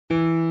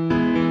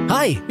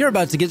Hi, you're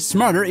about to get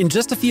smarter in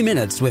just a few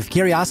minutes with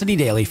Curiosity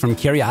Daily from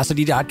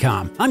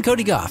Curiosity.com. I'm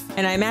Cody Goff.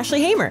 And I'm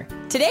Ashley Hamer.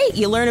 Today,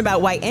 you'll learn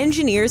about why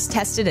engineers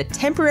tested a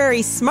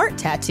temporary smart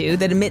tattoo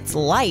that emits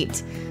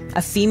light,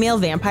 a female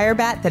vampire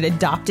bat that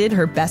adopted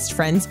her best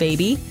friend's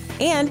baby,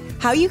 and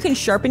how you can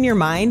sharpen your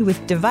mind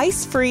with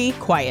device-free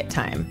quiet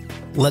time.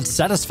 Let's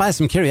satisfy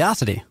some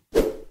curiosity.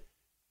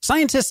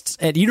 Scientists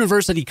at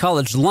University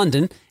College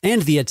London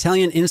and the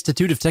Italian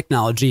Institute of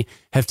Technology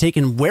have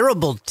taken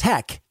wearable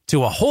tech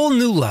to a whole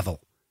new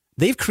level.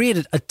 They've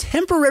created a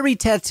temporary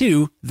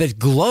tattoo that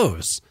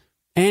glows,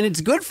 and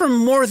it's good for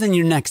more than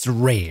your next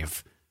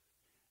rave.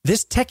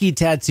 This techie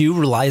tattoo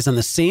relies on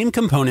the same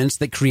components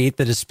that create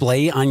the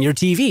display on your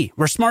TV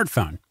or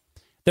smartphone.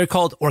 They're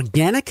called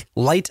organic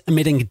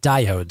light-emitting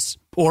diodes,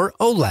 or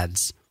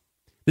OLEDs.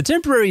 The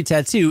temporary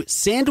tattoo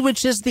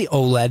sandwiches the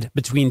OLED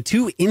between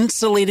two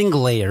insulating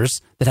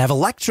layers that have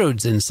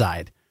electrodes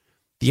inside.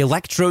 The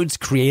electrodes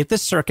create the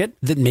circuit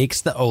that makes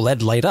the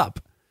OLED light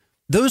up.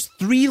 Those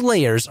three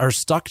layers are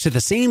stuck to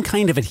the same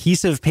kind of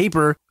adhesive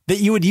paper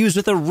that you would use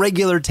with a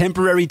regular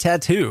temporary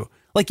tattoo,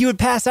 like you would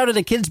pass out at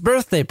a kid's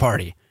birthday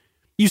party.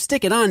 You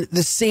stick it on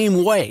the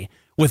same way,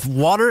 with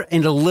water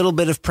and a little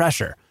bit of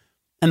pressure.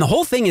 And the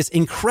whole thing is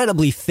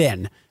incredibly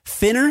thin,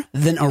 thinner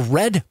than a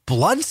red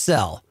blood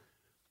cell.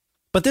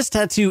 But this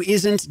tattoo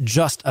isn't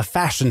just a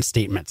fashion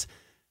statement.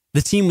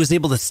 The team was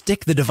able to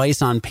stick the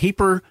device on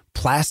paper,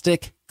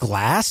 plastic,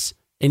 glass,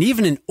 and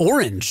even an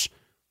orange.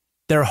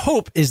 Their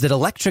hope is that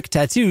electric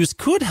tattoos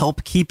could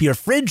help keep your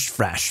fridge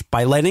fresh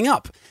by lighting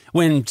up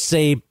when,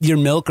 say, your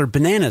milk or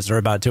bananas are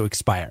about to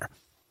expire.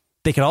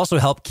 They could also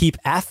help keep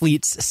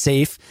athletes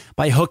safe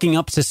by hooking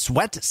up to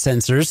sweat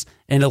sensors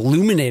and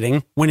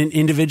illuminating when an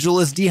individual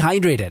is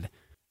dehydrated.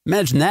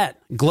 Imagine that,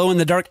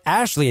 glow-in-the-dark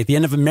Ashley at the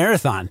end of a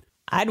marathon.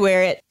 I'd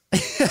wear it.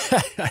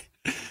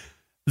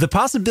 The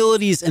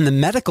possibilities in the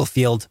medical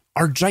field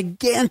are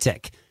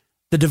gigantic.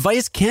 The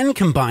device can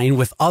combine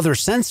with other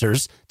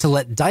sensors to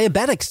let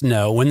diabetics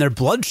know when their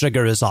blood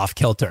sugar is off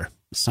kilter.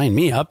 Sign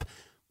me up.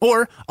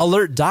 Or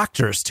alert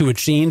doctors to a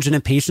change in a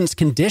patient's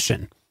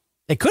condition.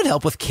 It could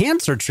help with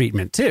cancer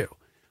treatment, too.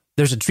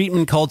 There's a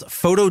treatment called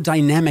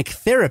photodynamic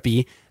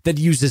therapy that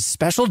uses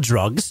special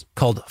drugs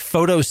called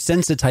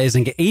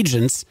photosensitizing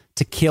agents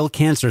to kill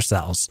cancer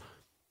cells.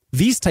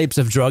 These types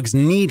of drugs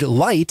need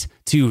light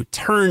to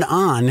turn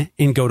on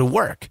and go to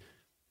work.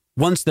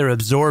 Once they're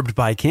absorbed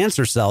by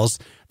cancer cells,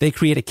 they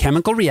create a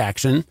chemical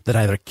reaction that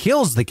either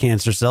kills the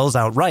cancer cells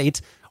outright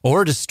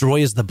or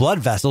destroys the blood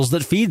vessels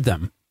that feed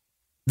them.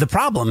 The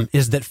problem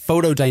is that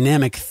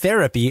photodynamic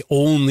therapy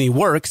only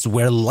works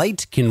where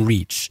light can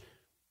reach.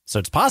 So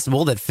it's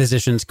possible that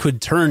physicians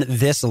could turn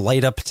this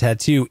light-up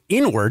tattoo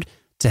inward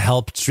to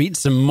help treat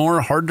some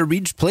more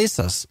hard-to-reach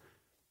places.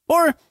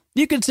 Or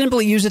you could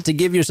simply use it to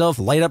give yourself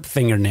light-up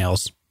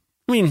fingernails.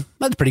 I mean,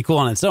 that's pretty cool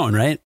on its own,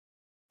 right?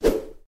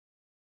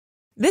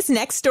 This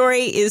next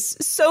story is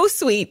so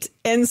sweet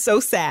and so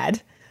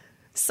sad.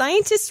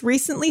 Scientists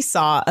recently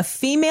saw a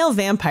female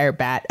vampire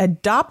bat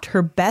adopt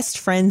her best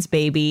friend's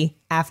baby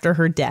after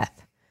her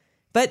death.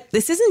 But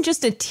this isn't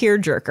just a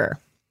tearjerker.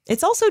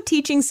 It's also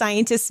teaching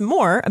scientists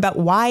more about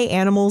why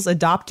animals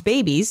adopt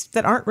babies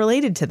that aren't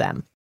related to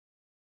them.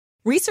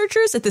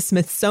 Researchers at the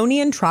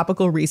Smithsonian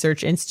Tropical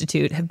Research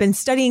Institute have been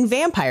studying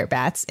vampire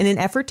bats in an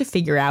effort to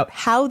figure out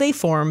how they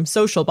form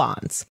social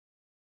bonds.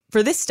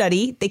 For this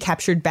study, they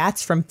captured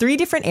bats from 3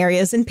 different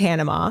areas in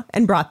Panama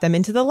and brought them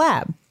into the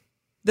lab.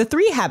 The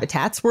 3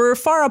 habitats were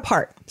far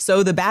apart,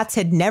 so the bats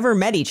had never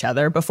met each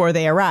other before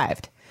they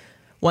arrived.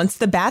 Once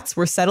the bats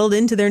were settled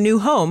into their new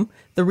home,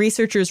 the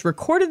researchers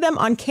recorded them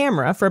on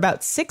camera for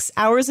about 6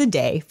 hours a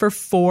day for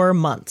 4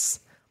 months.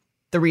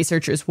 The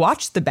researchers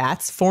watched the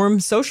bats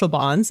form social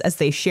bonds as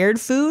they shared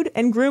food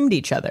and groomed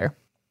each other.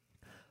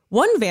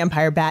 One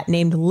vampire bat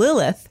named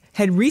Lilith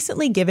had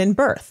recently given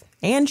birth,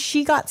 and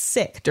she got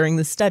sick during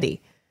the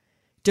study.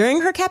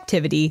 During her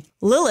captivity,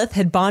 Lilith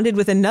had bonded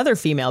with another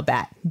female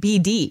bat,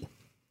 BD.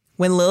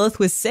 When Lilith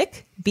was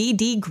sick,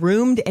 BD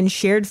groomed and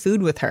shared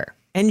food with her,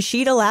 and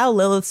she'd allow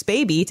Lilith's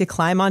baby to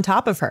climb on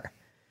top of her.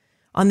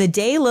 On the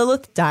day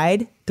Lilith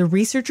died, the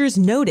researchers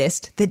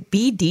noticed that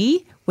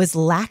BD was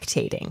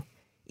lactating,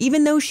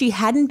 even though she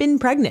hadn't been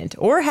pregnant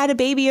or had a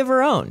baby of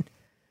her own.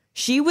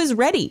 She was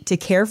ready to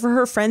care for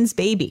her friend's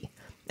baby,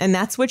 and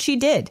that's what she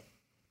did.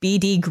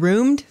 BD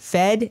groomed,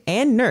 fed,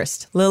 and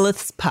nursed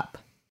Lilith's pup.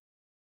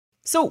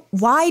 So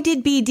why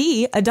did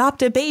BD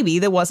adopt a baby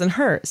that wasn't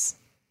hers?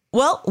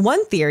 Well,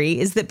 one theory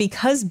is that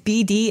because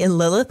BD and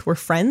Lilith were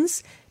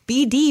friends,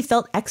 BD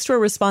felt extra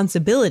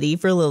responsibility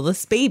for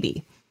Lilith's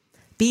baby.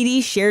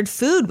 BD shared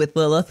food with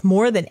Lilith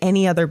more than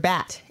any other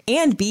bat,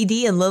 and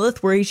BD and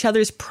Lilith were each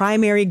other's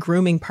primary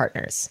grooming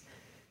partners.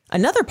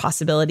 Another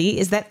possibility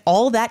is that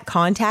all that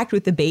contact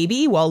with the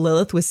baby while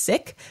Lilith was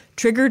sick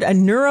triggered a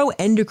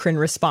neuroendocrine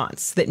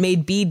response that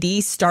made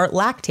BD start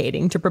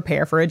lactating to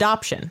prepare for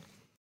adoption.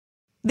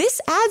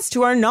 This adds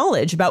to our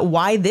knowledge about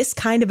why this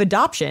kind of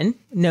adoption,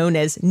 known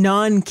as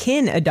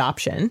non-kin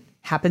adoption,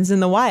 happens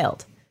in the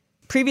wild.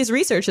 previous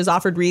research has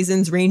offered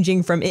reasons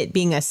ranging from it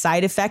being a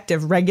side effect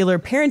of regular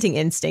parenting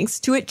instincts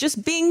to it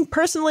just being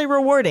personally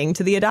rewarding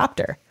to the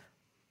adopter.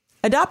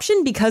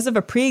 Adoption because of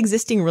a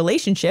pre-existing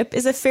relationship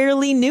is a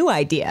fairly new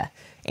idea.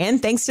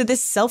 And thanks to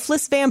this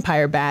selfless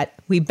vampire bat,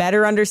 we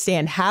better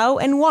understand how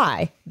and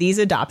why these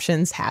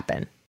adoptions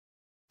happen.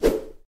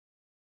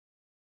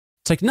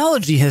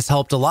 Technology has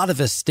helped a lot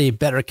of us stay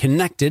better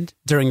connected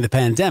during the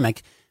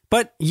pandemic,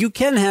 but you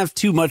can have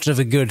too much of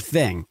a good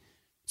thing.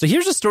 So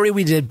here's a story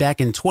we did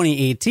back in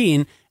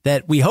 2018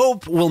 that we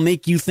hope will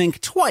make you think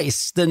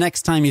twice the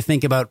next time you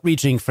think about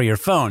reaching for your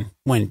phone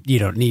when you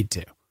don't need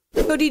to.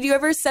 Cody, do you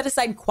ever set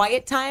aside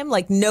quiet time,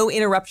 like no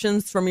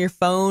interruptions from your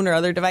phone or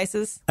other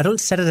devices? I don't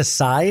set it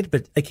aside,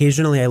 but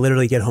occasionally I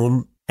literally get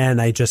home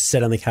and I just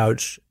sit on the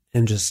couch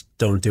and just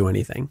don't do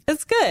anything.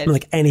 That's good.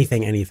 Like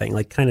anything,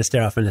 like kind of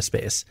stare off into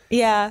space.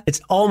 Yeah.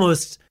 It's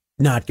almost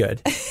not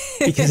good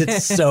because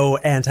it's so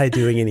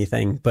anti-doing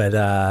anything. But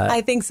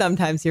I think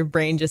sometimes your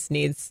brain just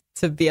needs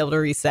to be able to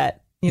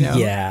reset, you know?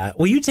 Yeah.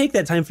 Well, you take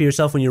that time for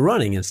yourself when you're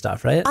running and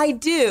stuff, right? I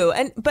do.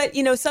 But,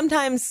 you know,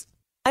 sometimes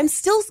I'm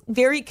still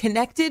very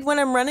connected when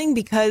I'm running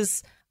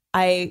because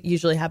I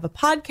usually have a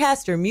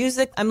podcast or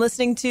music I'm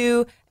listening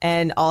to,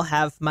 and I'll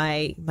have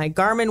my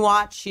Garmin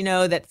watch, you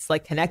know, that's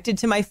like connected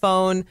to my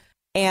phone.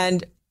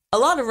 And a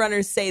lot of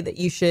runners say that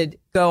you should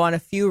go on a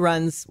few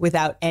runs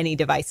without any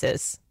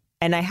devices.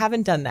 And I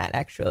haven't done that,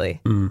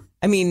 actually.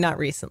 I mean, not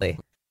recently.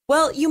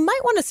 Well, you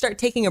might want to start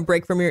taking a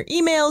break from your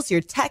emails,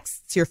 your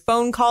texts, your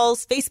phone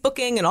calls,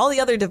 Facebooking, and all the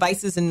other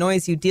devices and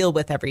noise you deal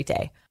with every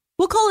day.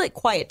 We'll call it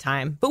quiet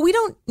time, but we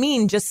don't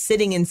mean just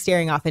sitting and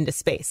staring off into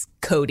space,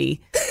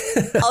 Cody.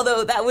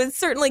 Although that would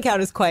certainly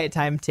count as quiet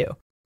time, too.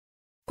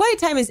 Quiet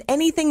time is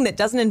anything that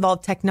doesn't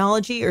involve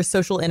technology or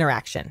social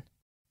interaction.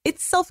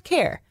 It's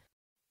self-care.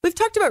 We've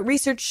talked about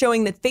research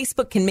showing that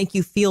Facebook can make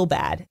you feel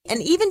bad,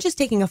 and even just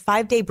taking a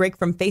 5-day break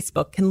from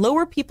Facebook can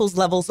lower people's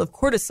levels of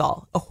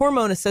cortisol, a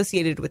hormone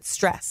associated with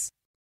stress.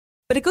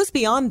 But it goes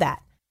beyond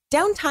that.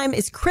 Downtime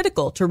is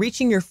critical to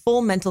reaching your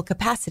full mental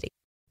capacity.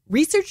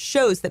 Research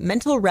shows that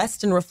mental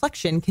rest and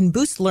reflection can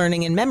boost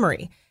learning and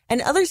memory,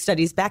 and other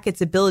studies back its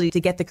ability to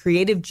get the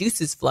creative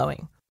juices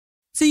flowing.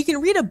 So you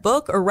can read a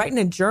book or write in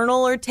a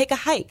journal or take a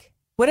hike.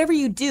 Whatever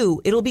you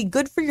do, it'll be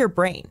good for your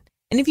brain.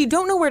 And if you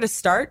don't know where to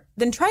start,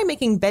 then try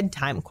making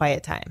bedtime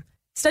quiet time.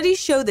 Studies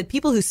show that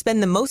people who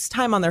spend the most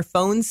time on their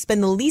phones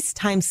spend the least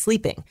time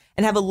sleeping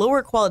and have a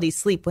lower quality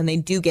sleep when they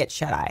do get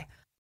shut-eye.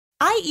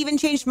 I even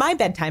changed my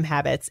bedtime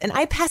habits, and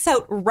I pass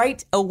out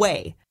right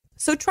away.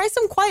 So try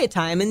some quiet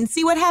time and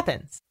see what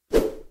happens.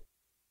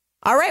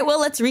 All right, well,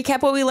 let's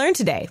recap what we learned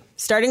today,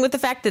 starting with the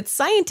fact that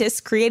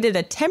scientists created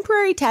a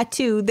temporary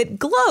tattoo that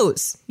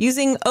glows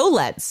using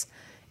OLEDs.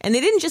 And they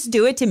didn't just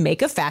do it to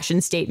make a fashion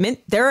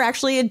statement. There are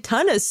actually a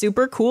ton of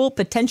super cool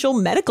potential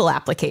medical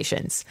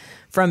applications,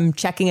 from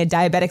checking a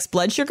diabetic's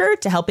blood sugar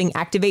to helping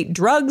activate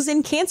drugs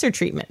in cancer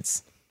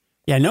treatments.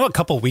 Yeah, I know a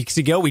couple weeks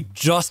ago, we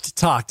just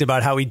talked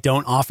about how we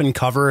don't often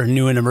cover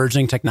new and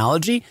emerging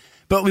technology,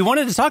 but we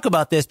wanted to talk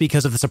about this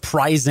because of the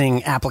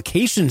surprising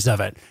applications of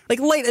it.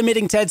 Like light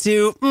emitting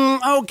tattoo,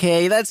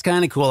 okay, that's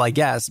kind of cool, I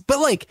guess. But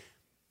like,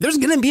 there's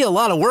going to be a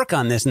lot of work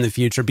on this in the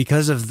future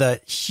because of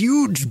the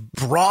huge,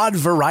 broad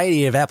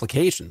variety of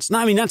applications.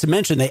 Not to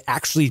mention they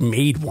actually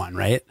made one,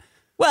 right?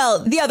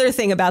 Well, the other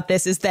thing about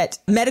this is that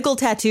medical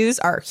tattoos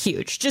are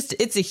huge.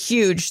 It's a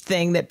huge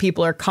thing that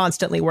people are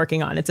constantly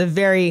working on. It's a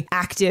very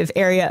active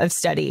area of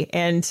study.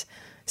 And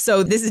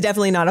so this is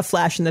definitely not a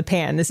flash in the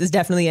pan. This is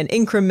definitely an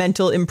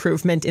incremental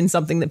improvement in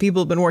something that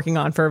people have been working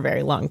on for a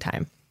very long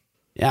time.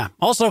 Yeah.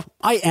 Also,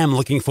 I am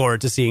looking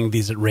forward to seeing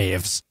these at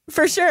raves.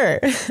 For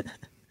sure.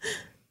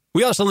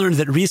 We also learned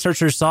that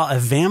researchers saw a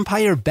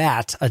vampire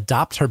bat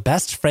adopt her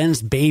best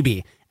friend's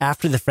baby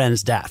after the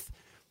friend's death.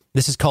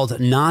 This is called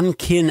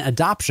non-kin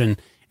adoption,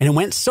 and it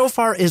went so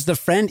far as the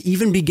friend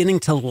even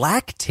beginning to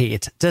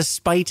lactate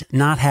despite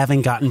not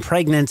having gotten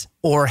pregnant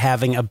or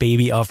having a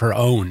baby of her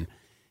own.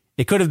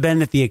 It could have been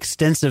that the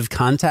extensive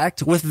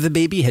contact with the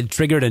baby had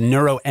triggered a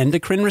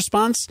neuroendocrine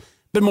response,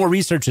 but more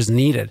research is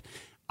needed.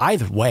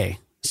 Either way,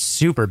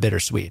 super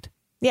bittersweet.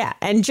 Yeah,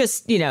 and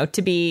just,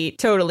 to be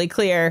totally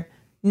clear,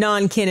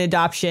 non-kin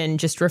adoption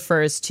just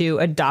refers to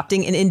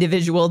adopting an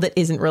individual that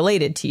isn't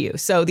related to you.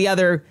 So the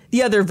other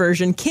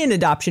version, kin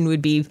adoption,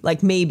 would be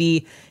like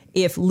maybe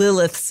if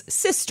Lilith's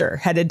sister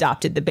had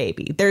adopted the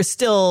baby. There's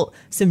still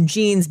some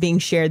genes being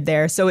shared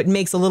there, so it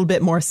makes a little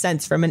bit more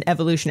sense from an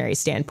evolutionary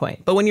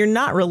standpoint. But when you're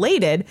not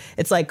related,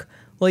 it's like,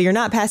 well, you're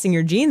not passing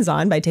your genes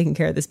on by taking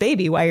care of this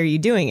baby. Why are you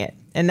doing it?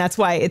 And that's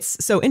why it's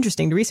so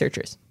interesting to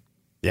researchers.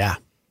 Yeah.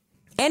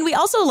 And we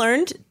also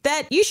learned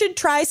that you should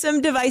try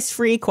some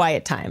device-free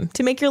quiet time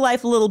to make your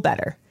life a little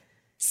better.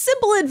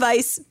 Simple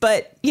advice,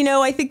 but,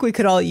 I think we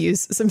could all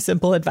use some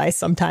simple advice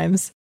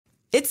sometimes.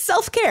 It's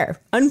self-care.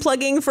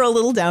 Unplugging for a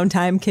little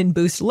downtime can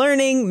boost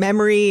learning,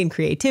 memory, and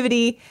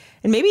creativity,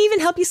 and maybe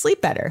even help you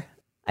sleep better.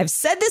 I've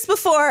said this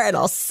before, and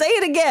I'll say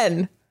it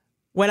again.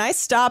 When I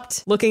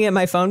stopped looking at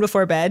my phone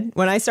before bed,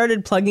 when I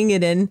started plugging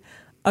it in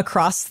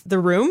across the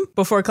room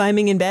before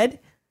climbing in bed,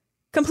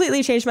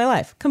 completely changed my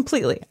life.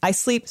 Completely. I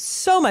sleep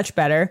so much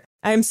better.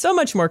 I am so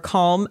much more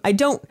calm. I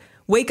don't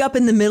wake up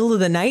in the middle of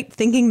the night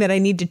thinking that I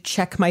need to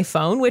check my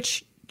phone,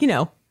 which, you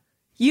know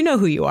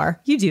who you are.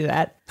 You do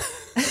that.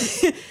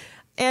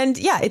 And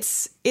yeah, it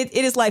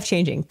is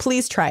life-changing.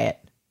 Please try it.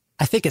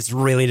 I think it's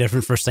really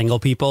different for single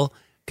people,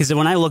 because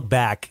when I look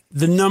back,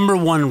 the number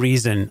one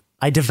reason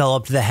I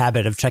developed the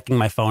habit of checking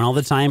my phone all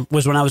the time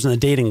was when I was in the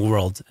dating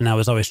world and I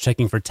was always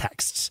checking for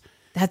texts.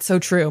 That's so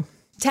true.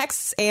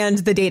 Texts and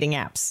the dating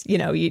apps. You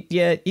know,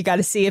 you got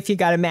to see if you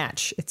got a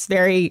match. It's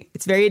very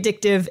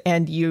addictive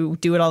and you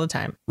do it all the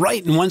time.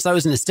 Right. And once I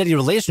was in a steady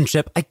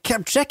relationship, I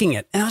kept checking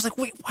it. And I was like,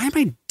 wait, why am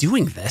I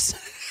doing this?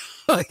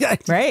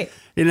 Right.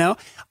 You know,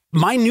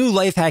 my new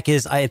life hack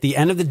is at the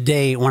end of the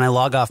day, when I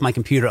log off my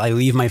computer, I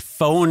leave my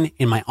phone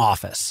in my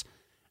office.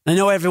 I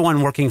know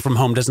everyone working from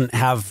home doesn't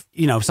have,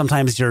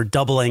 sometimes you're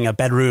doubling a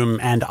bedroom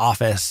and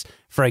office,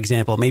 for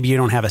example. Maybe you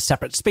don't have a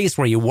separate space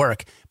where you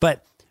work,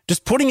 but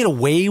just putting it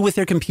away with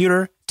your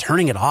computer,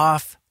 turning it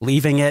off,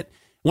 leaving it.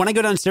 When I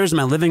go downstairs in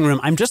my living room,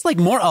 I'm just like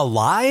more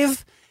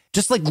alive,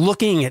 just like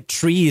looking at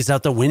trees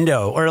out the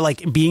window or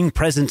like being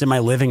present in my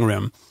living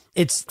room.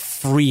 It's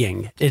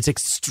freeing. It's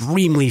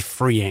extremely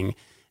freeing.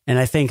 And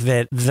I think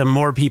that the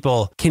more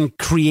people can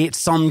create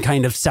some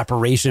kind of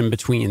separation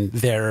between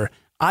their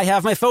I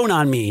have my phone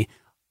on me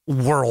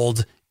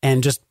world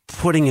and just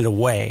putting it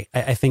away,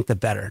 I think the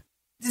better.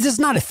 This is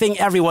not a thing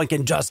everyone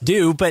can just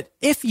do, but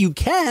if you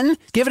can,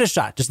 give it a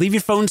shot. Just leave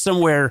your phone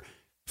somewhere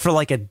for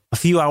like a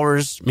few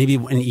hours, maybe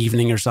an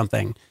evening or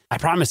something. I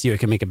promise you it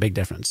can make a big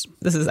difference.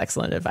 This is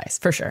excellent advice,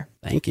 for sure.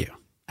 Thank you.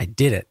 I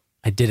did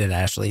it,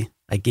 Ashley.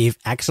 I gave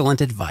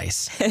excellent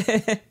advice.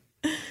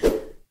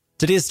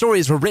 Today's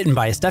stories were written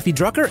by Steffi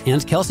Drucker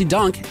and Kelsey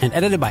Dunk and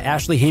edited by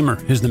Ashley Hamer,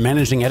 who's the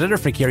managing editor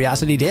for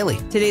Curiosity Daily.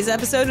 Today's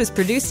episode was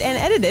produced and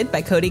edited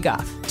by Cody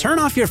Goff. Turn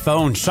off your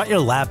phone, shut your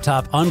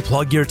laptop,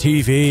 unplug your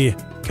TV.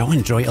 Go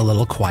enjoy a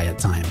little quiet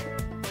time.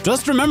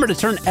 Just remember to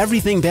turn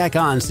everything back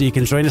on so you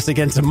can join us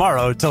again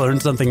tomorrow to learn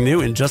something new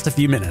in just a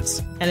few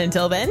minutes. And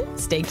until then,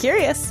 stay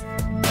curious.